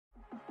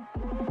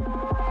What's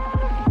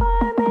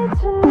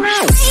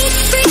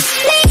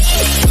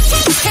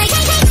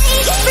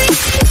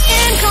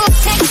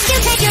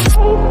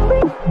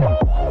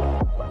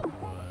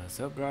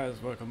up, guys?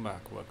 Welcome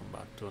back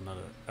to another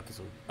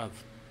episode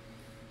of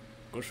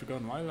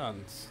Recon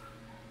Wildlands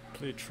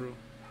playthrough.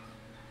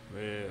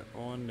 We're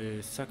on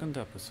the second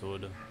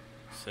episode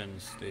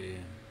since the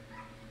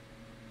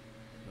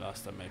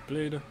last time I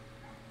played.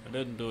 I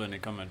didn't do any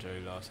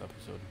commentary last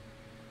episode,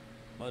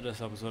 but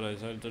this episode I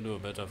decided to do a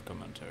bit of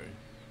commentary.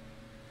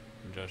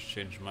 Just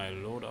change my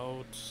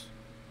loadouts.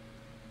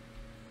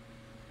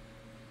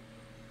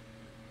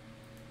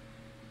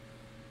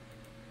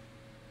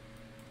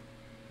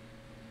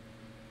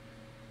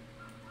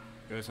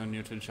 If you guys are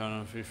new to the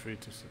channel, feel free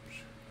to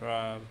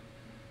subscribe,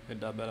 hit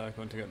that bell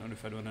icon to get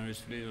notified when I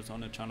release videos on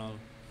the channel.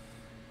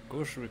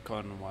 Ghost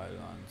Recon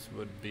Wildlands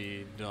would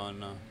be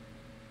done.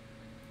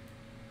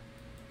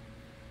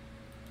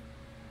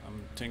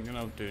 I'm thinking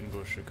of doing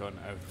Ghost Recon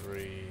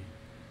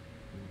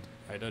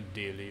either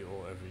daily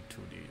or every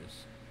 2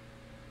 days.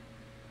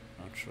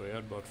 Not sure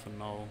yet, but for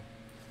now,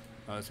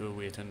 as we're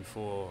waiting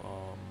for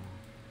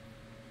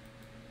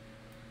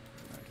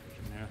night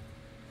vision here.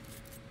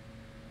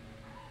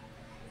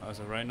 As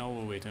of right now,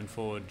 we're waiting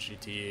for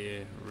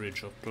GTA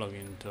Ridge of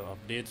plugin to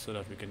update so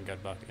that we can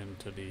get back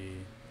into the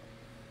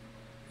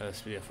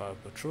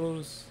SPF5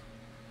 patrols.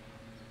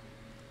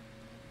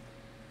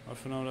 But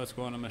for now, let's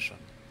go on a mission.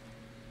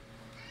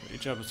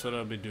 Each episode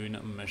I'll be doing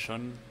a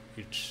mission.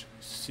 Each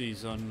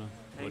season.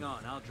 Hang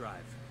on, I'll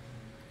drive.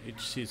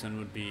 Each season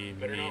would be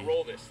Better not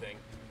roll this thing.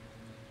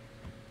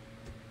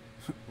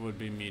 would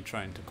be me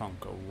trying to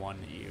conquer one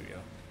area.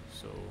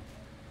 So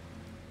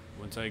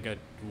once I get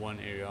one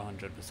area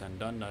 100%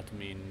 done, that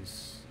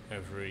means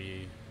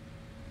every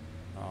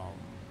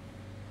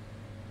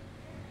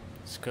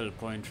skill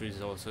point,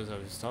 resources,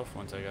 every stuff.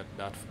 Once I get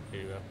that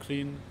area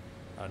clean,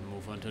 I'd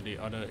move on to the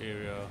other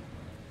area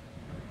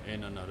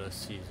in another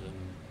season.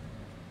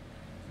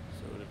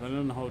 So depending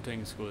on how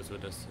things goes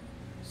with this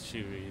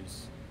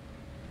series,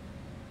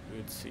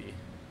 we'd see.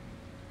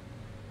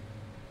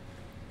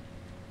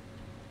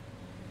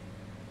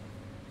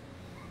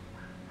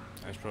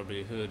 I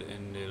probably heard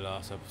in the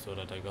last episode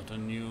that I got a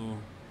new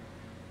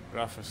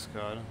graphics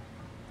card,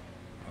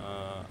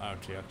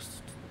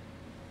 RTX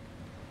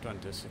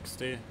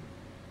 2060.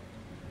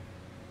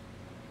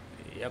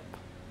 Yep.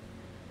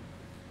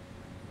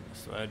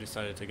 So I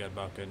decided to get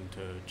back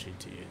into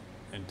GTA,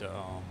 into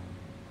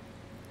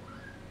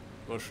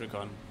Ghost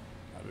Recon.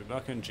 I'll be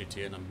back in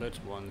GTA in a bit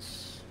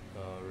once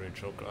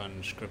Rachel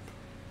and Script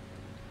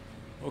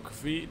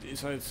OKV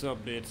decides to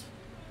update.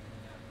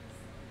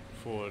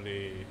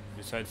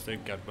 Decides to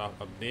get back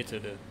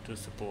updated to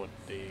support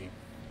the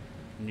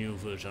new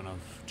version of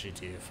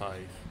GTA 5.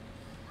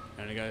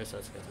 And guys,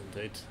 let's get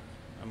into it.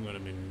 I'm gonna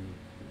be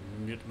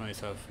mute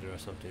myself for the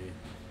rest of the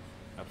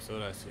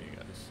episode. I see you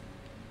guys.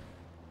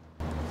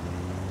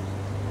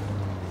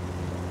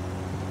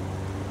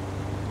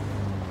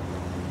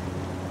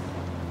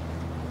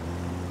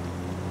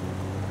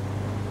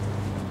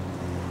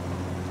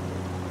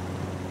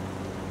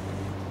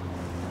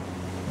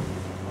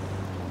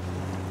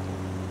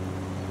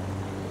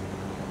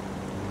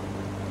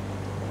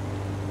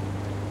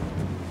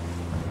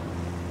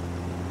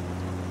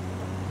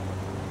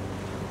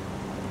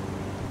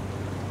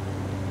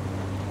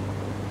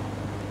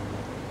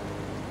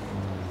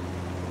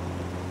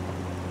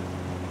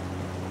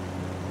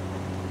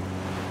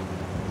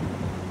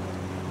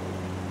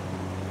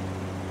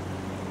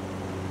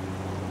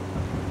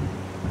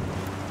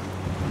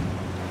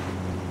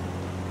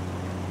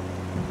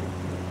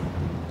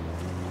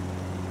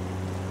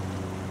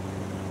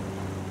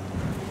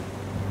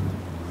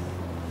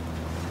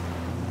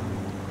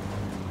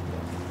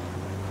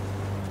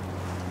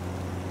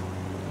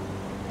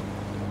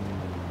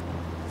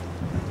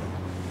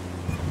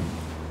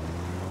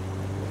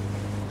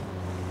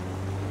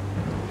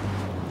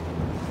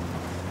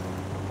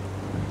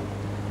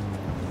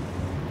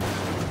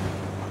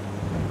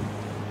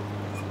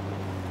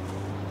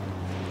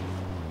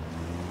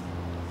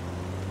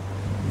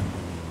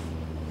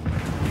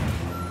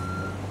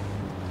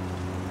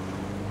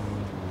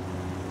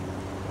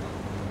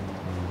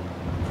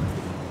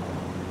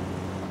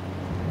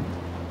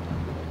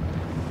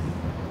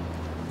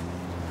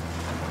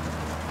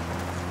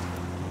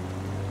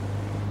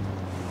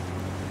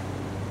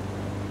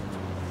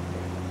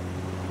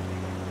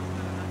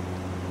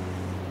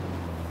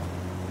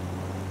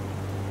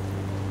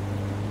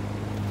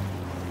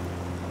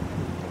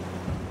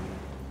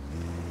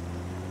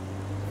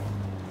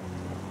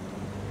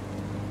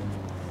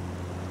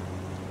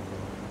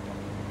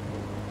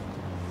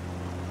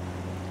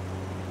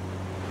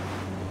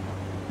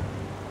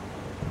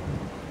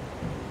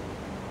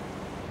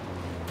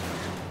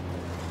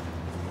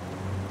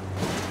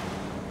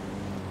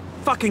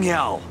 Fucking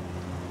hell!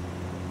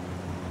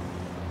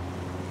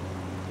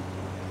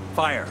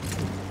 Fire.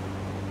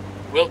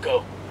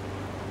 Wilco.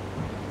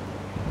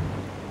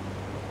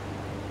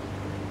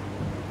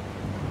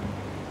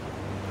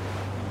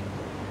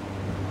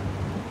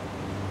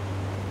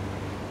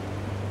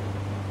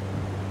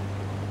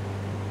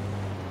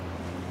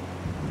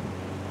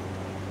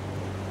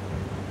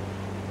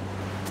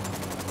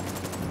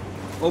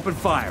 Open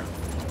fire.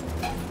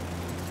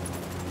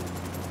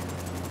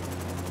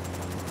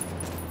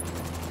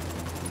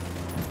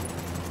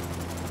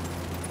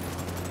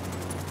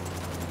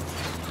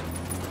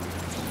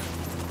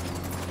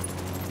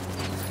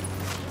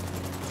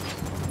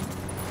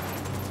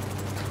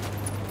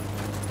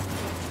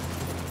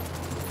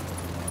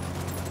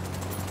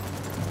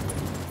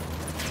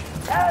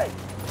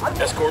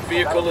 Escort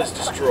vehicle is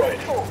destroyed.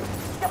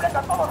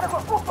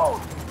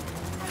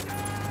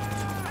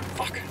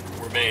 Fuck,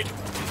 we're made.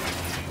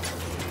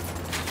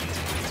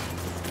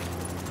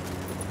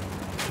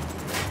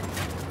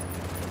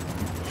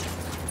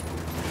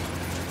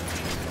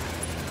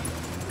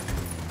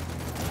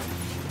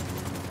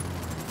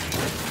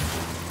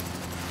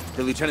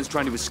 The lieutenant's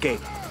trying to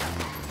escape.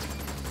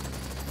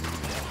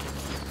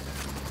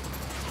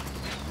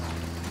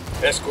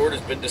 Escort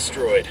has been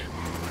destroyed.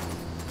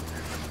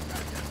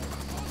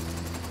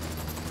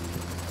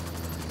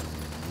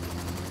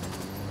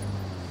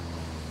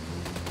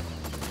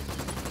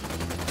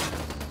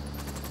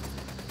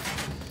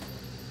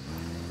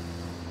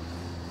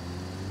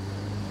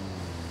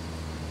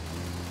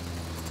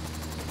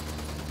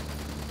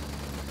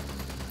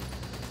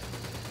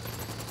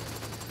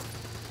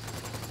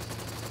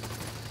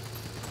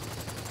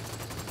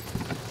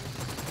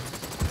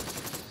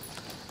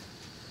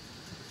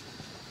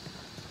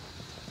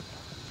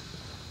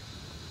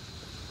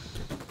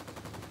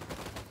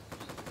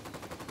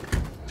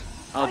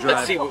 I'll drive.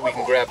 Let's see what we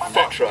can grab from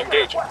that truck.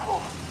 Engage.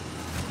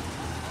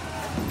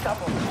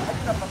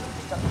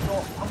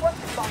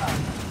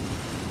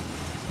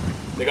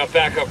 They got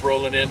backup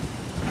rolling in.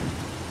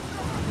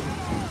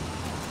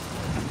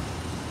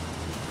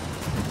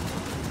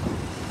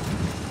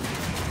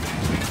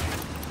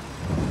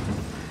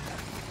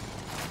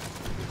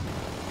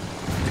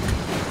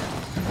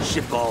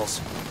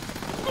 Shitballs.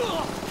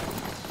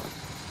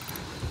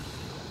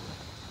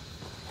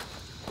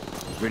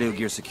 Radio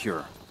gear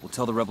secure. We'll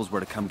tell the rebels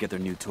where to come get their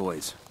new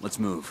toys. Let's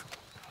move.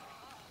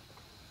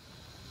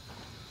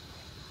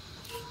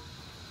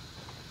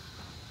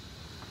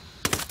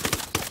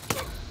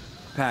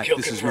 Pac, Kill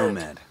this confirmed.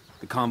 is Nomad.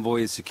 The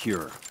convoy is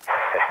secure.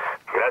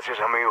 Gracias,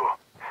 amigo.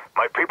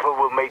 My people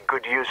will make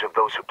good use of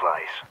those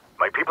supplies.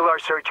 My people are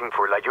searching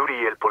for La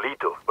Yuri y El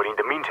Polito, but in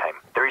the meantime,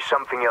 there is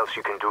something else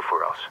you can do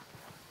for us.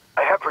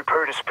 I have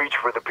prepared a speech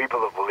for the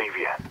people of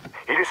Bolivia.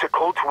 It is a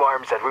call to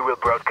arms that we will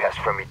broadcast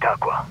from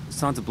Itaqua.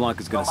 Santa Blanca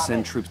is going to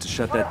send troops to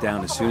shut that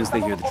down as soon as they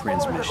hear the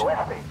transmission.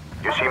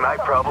 You see my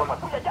problem?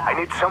 I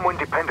need someone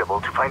dependable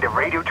to find a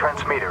radio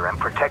transmitter and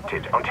protect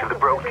it until the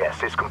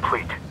broadcast is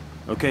complete.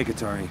 Okay,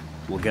 Qatari.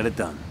 We'll get it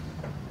done.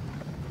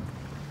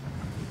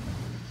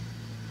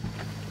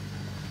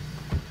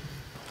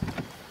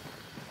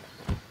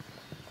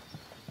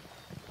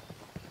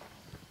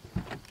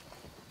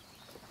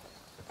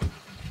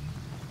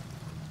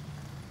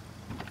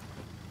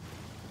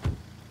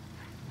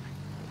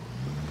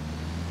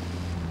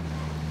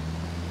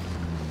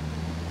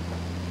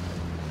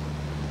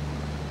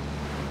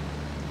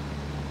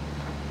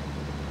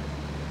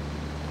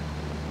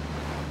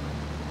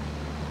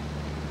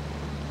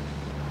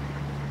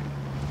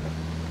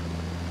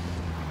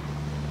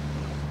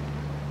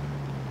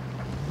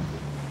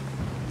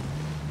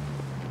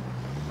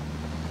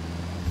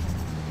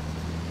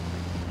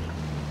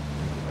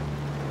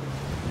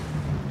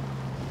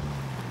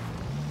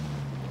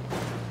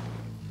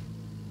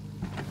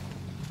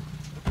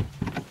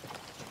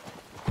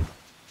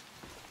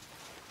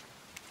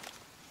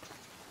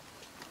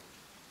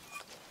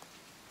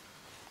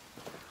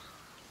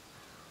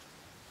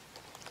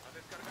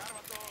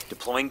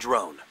 Deploying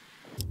drone.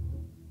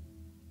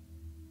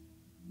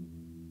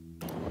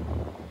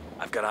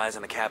 I've got eyes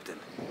on the captain.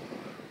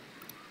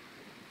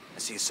 I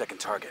see a second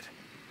target.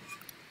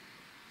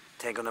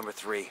 Tango number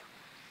 3.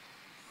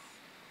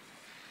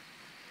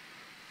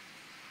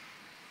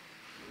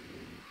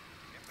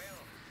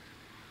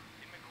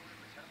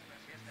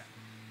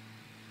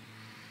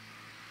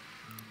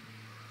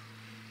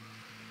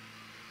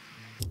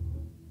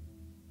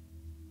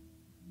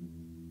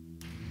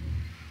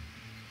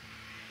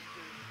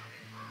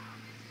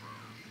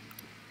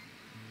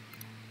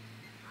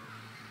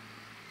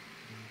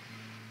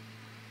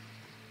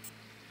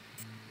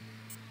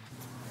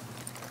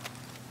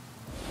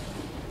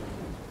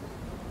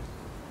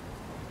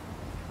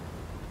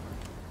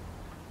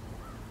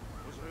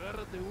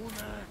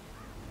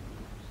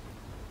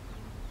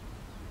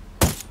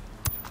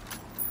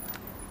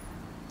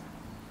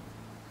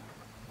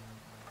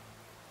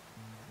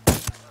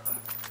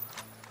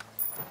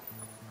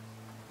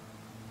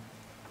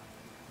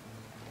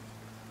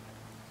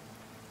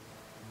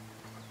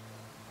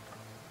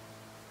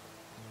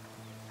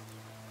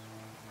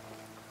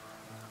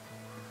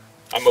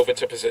 I'm moving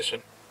to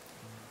position.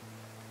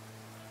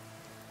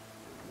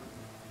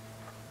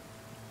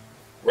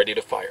 Ready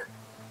to fire.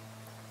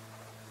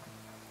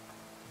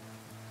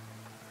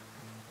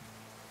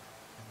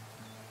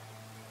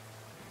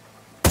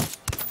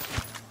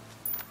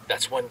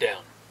 That's one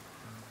down.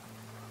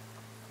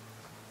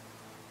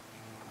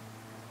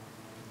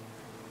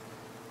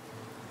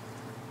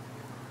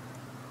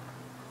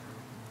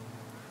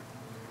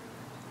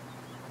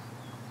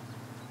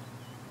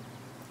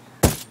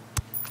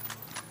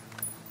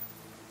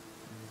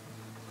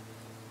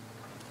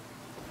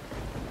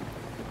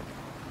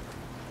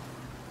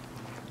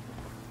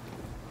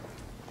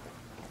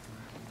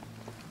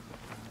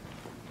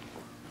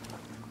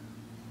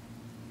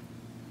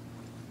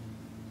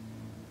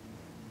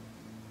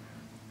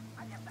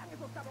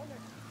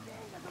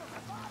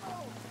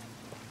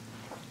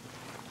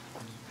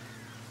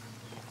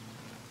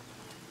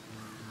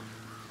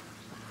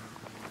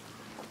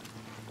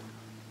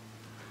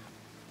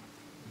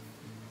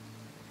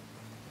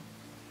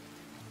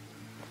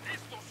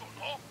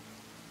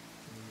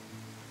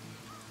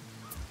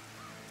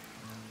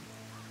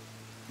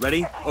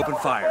 Ready? Open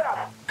fire.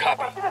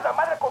 Copy.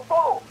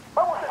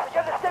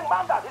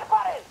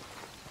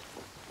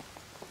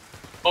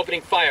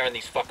 Opening fire on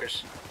these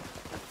fuckers.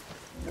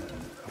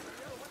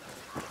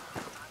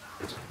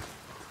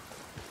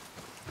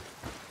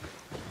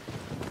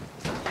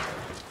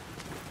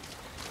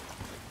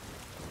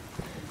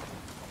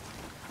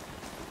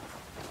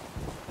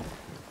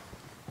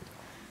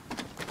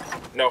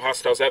 No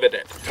hostiles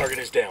evident. Target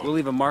is down. We'll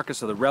leave a marker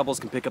so the rebels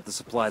can pick up the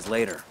supplies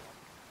later.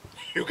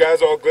 You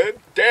guys all good?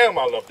 Damn,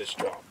 I love this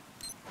job.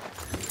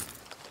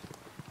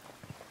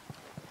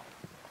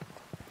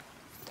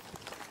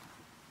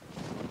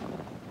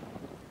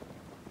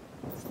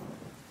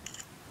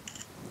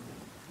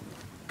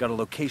 Got a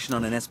location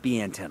on an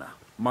SB antenna.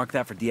 Mark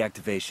that for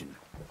deactivation.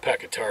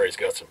 Pakatari's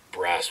got some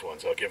brass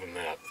ones, I'll give him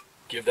that.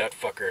 Give that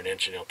fucker an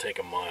inch and he'll take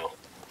a mile.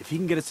 If he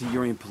can get us to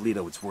Yuri and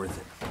Polito, it's worth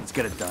it. Let's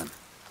get it done.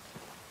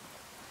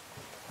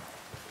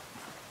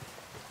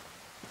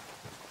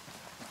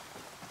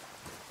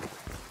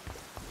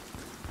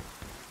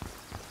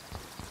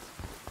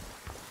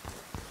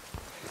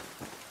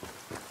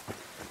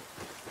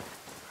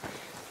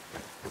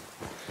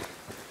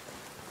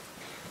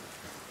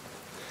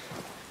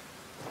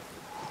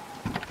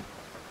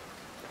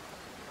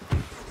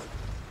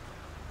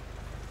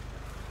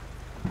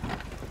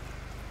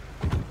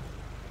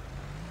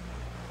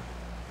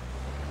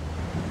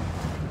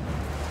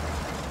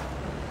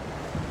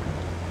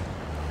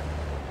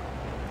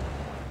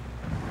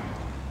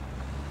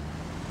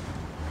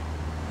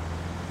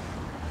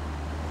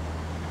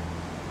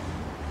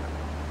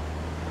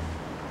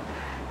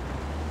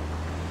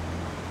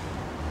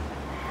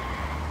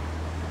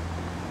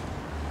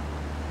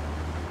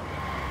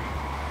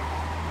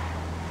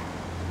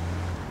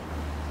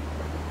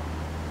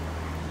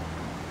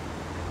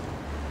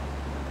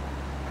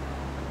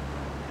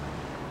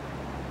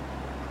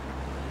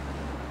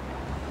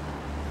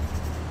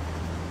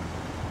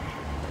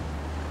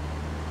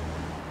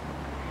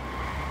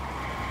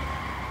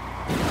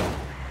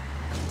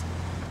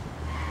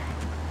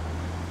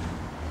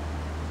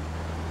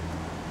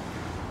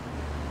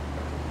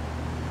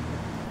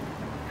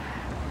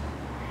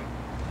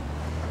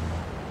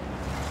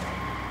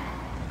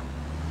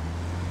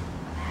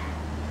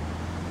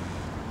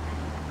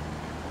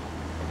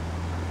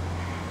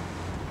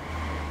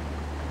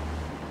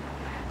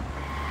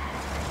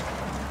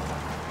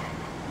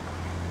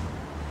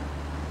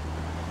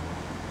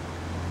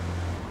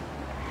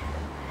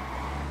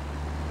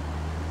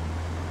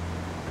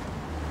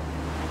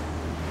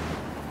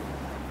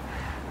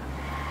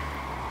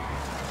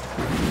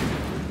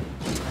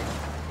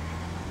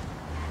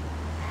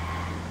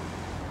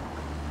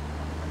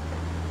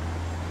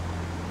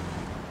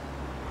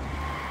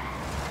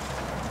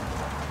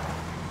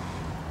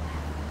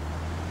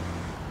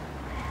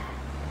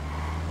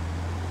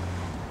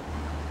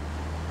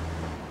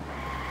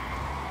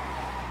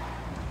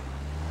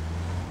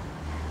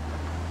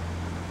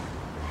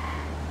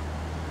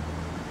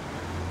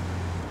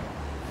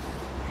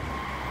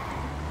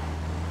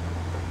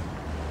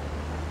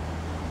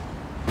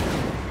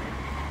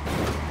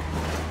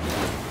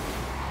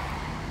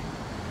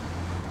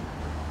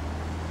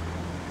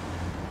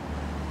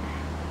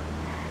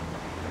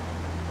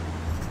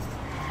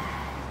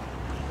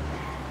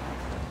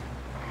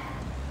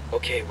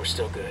 Okay, we're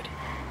still good.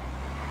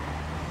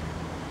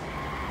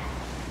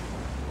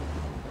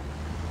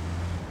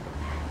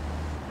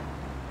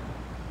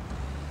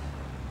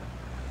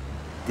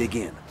 Dig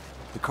in.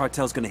 The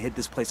cartel's gonna hit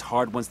this place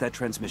hard once that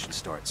transmission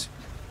starts.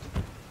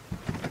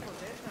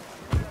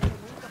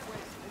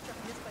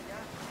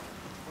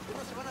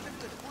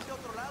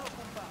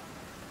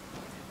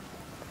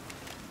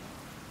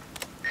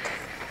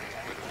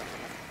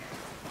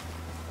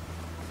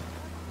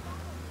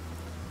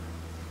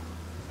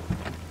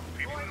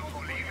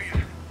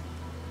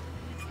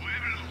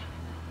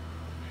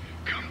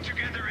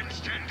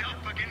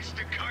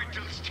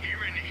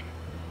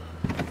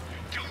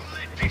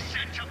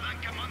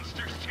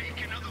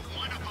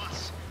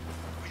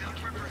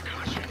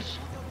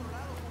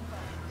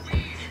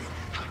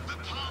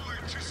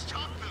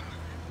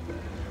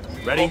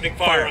 Ready? Opening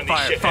fire on these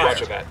shitheads.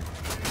 Roger that.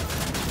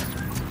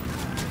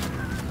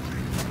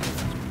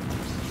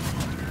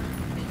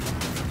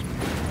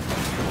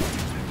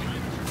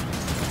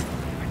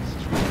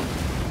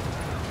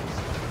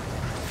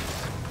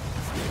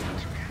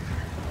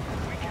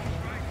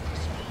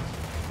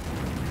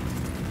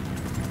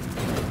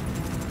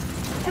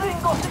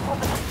 Gringos, hijos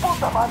de su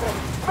puta madre.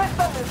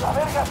 Métanles la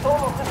verga a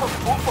todos esos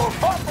putos.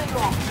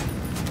 ¡Mátenlos!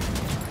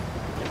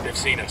 They've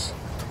seen us.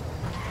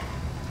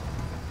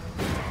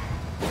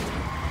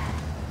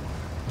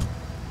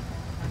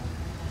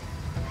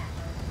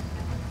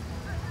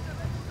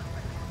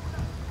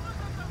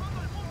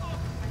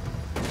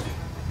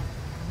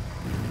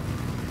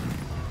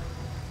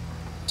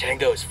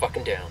 Tango is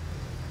fucking down.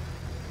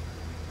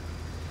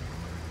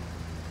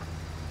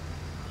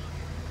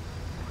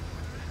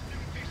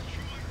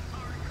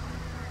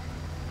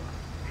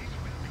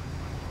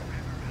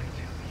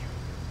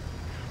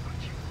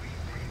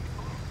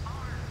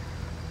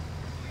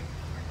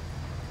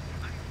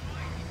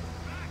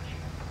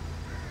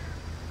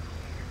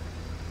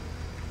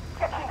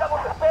 ¿Qué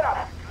chingados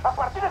esperas? A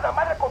partir de la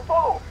madre con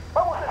todo.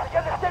 Vamos a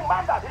enseñarles quién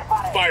manda.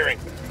 ¡Disparen! Firing!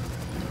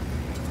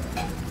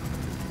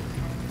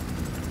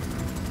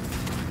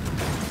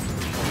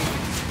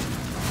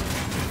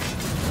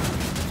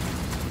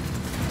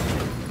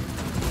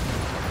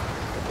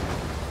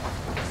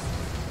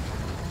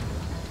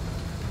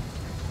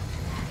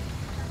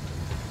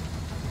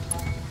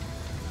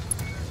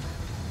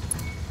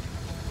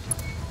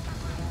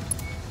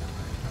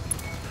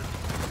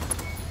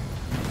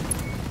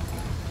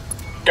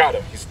 Got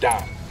him, he's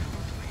down.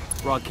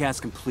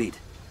 Broadcast complete.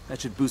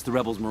 That should boost the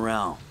rebels'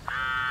 morale.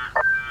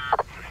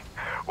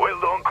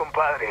 Well done,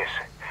 compadres.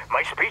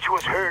 My speech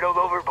was heard all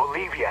over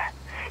Bolivia.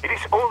 It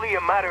is only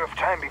a matter of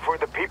time before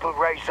the people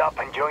rise up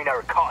and join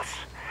our cause.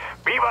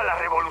 Viva la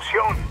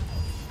revolución!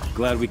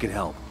 Glad we could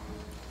help.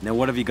 Now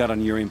what have you got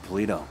on Yuri and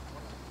Polito?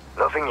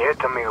 Nothing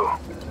yet, amigo.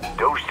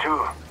 Those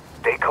two,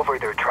 they cover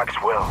their tracks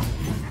well.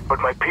 But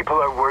my people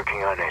are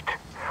working on it.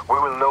 We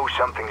will know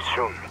something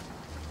soon.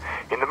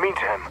 In the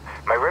meantime,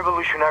 my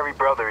revolutionary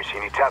brothers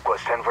in Itaqua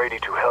stand ready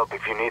to help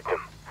if you need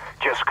them.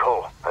 Just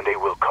call, and they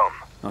will come.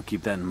 I'll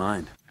keep that in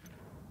mind.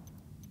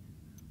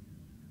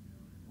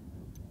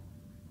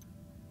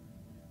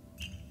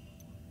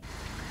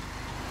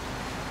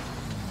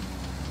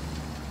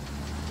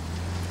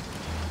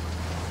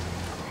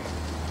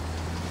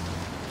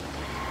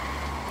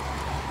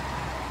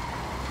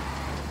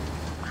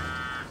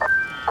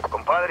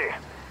 Compadre,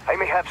 I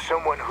may have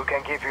someone who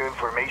can give you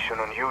information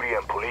on Yuri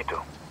and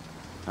Polito.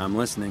 I'm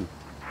listening.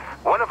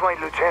 One of my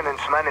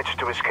lieutenants managed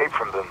to escape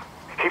from them.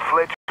 He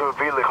fled to a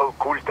village called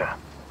Culta.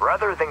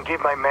 Rather than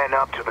give my man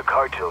up to the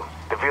cartel,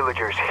 the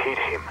villagers hit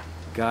him.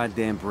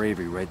 Goddamn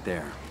bravery right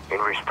there. In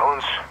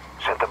response,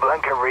 Santa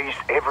Blanca razed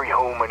every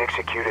home and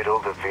executed all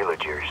the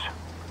villagers.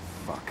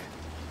 Fuck.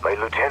 My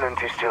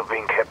lieutenant is still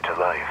being kept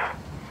alive.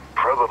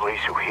 Probably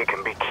so he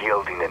can be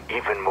killed in an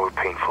even more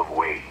painful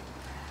way.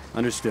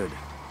 Understood.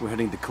 We're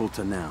heading to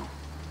Culta now.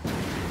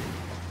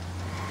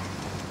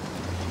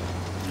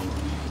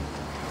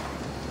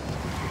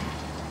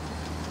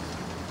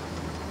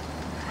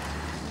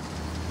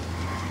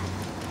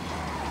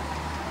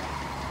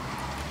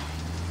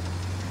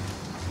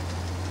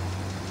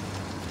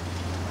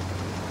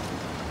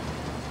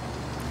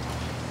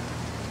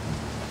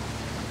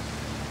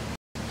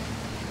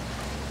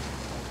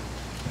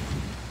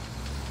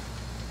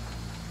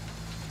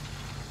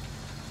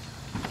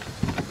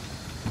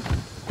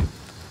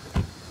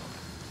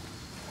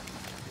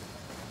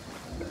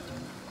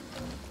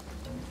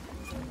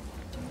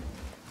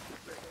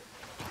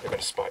 They're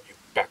gonna spot you.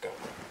 Back up.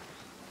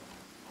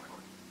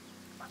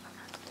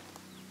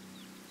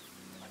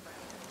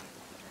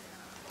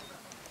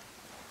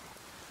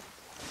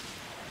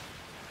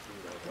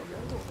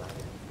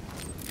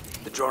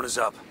 The drone is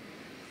up.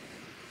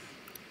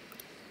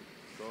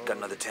 Got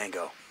another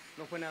tango.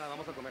 No fue nada,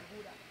 vamos a comer.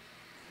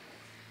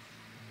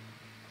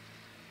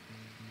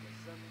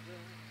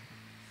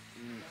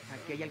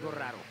 Aquí hay algo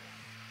raro.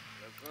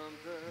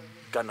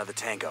 Got another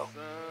tango.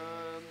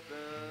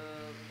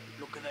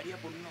 Lo quedaría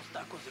por unos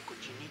tacos de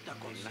cochinita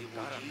con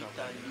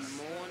cebollita,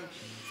 limón.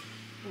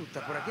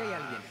 Puta, por aquí hay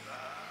alguien.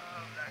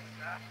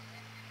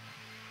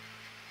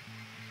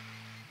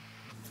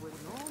 Pues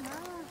no, nada,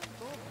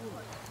 todo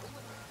puro.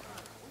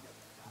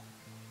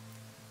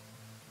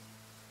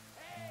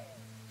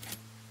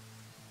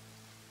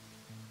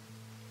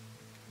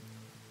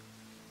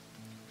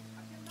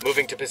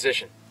 Moving to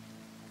position.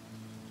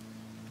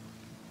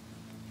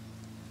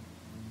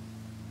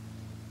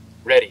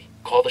 Ready.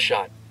 Call the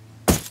shot.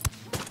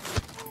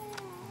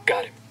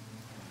 Got him.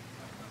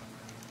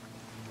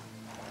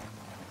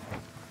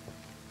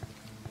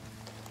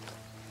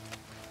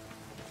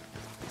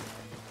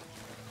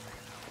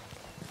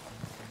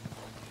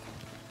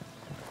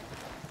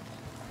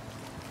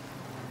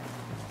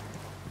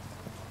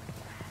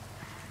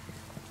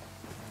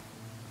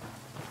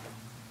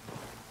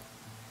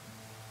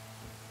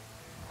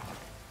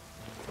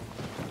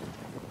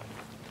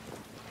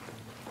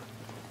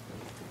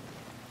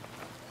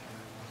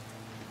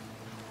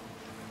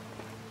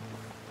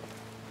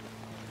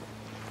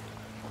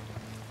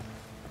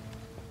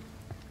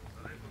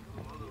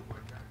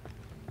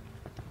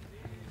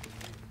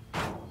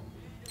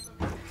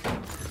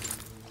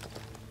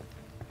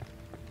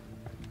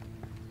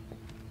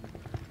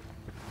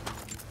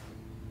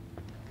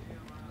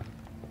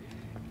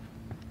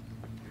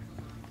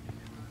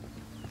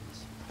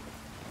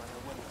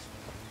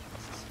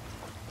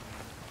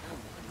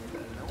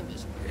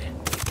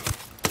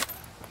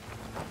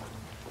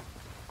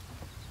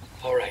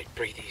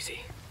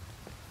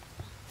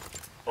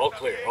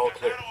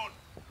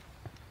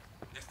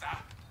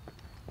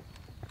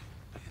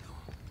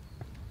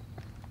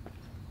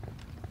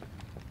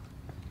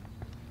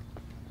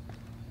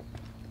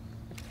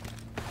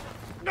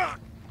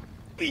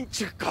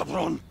 Pinche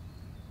cabrón.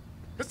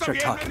 Start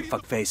talking,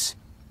 fuckface.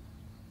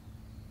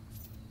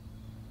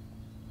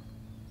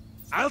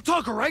 I'll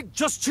talk, alright?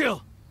 Just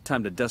chill.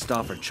 Time to dust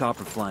off our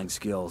chopper flying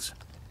skills.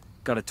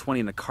 Got a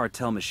 20 in a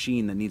cartel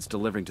machine that needs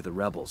delivering to the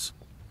rebels.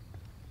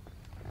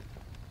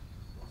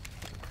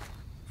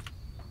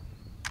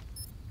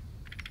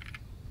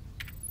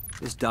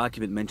 This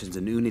document mentions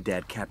an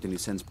Unidad captain who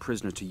sends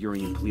prisoners to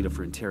Yuri and Polito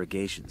for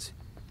interrogations.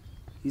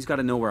 He's got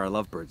to know where our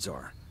lovebirds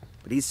are,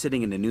 but he's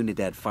sitting in an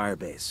Unidad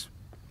firebase.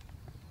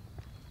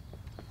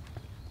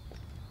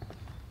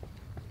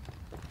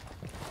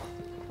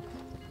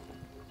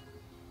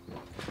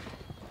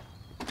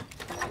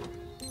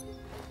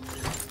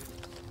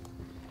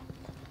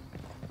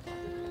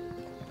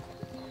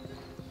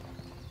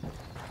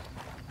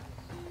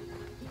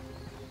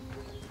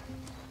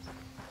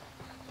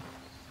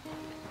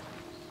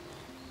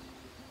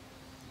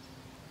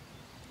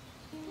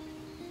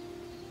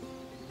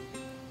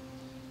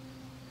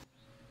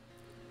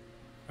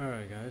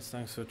 Alright guys,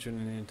 thanks for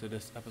tuning in to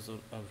this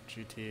episode of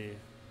GTA.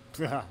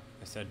 I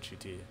said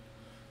GTA.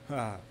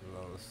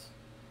 Lols.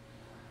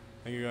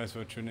 Thank you guys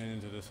for tuning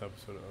into this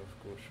episode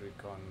of Ghost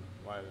Recon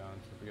Wildlands.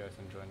 Hope you guys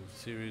enjoyed the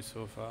series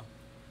so far.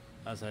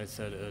 As I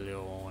said earlier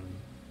on,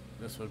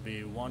 this will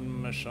be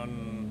one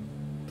mission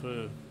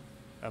per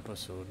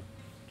episode,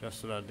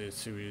 just so that the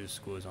series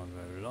goes on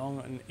very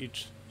long, and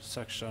each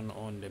section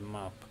on the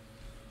map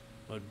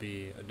would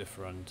be a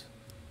different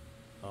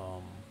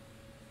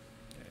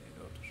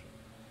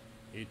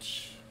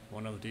each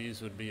one of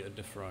these would be a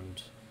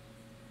different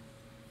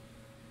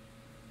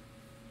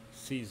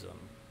season.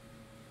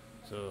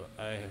 So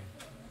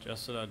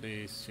just so that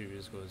the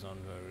series goes on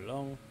very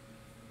long,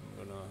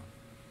 I'm gonna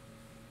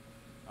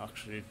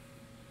actually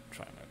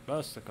try my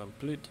best to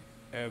complete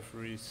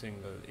every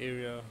single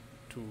area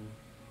to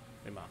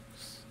the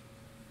max,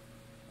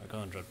 like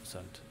 100%,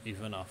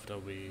 even after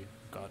we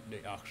got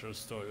the actual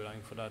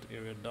storyline for that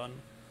area done.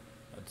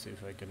 Let's see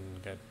if I can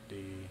get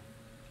the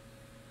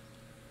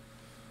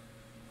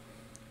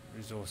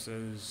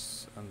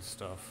resources and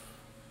stuff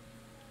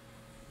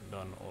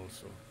done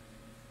also.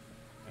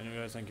 Anyway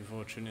guys, thank you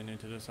for tuning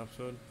into this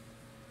episode.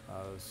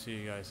 I'll see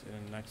you guys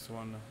in the next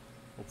one,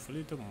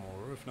 hopefully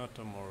tomorrow, if not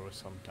tomorrow,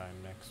 sometime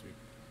next week.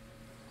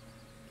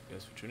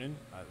 Thanks for tuning in.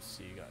 I'll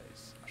see you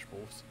guys.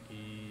 Ashbos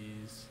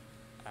is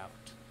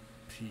out.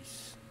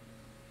 Peace.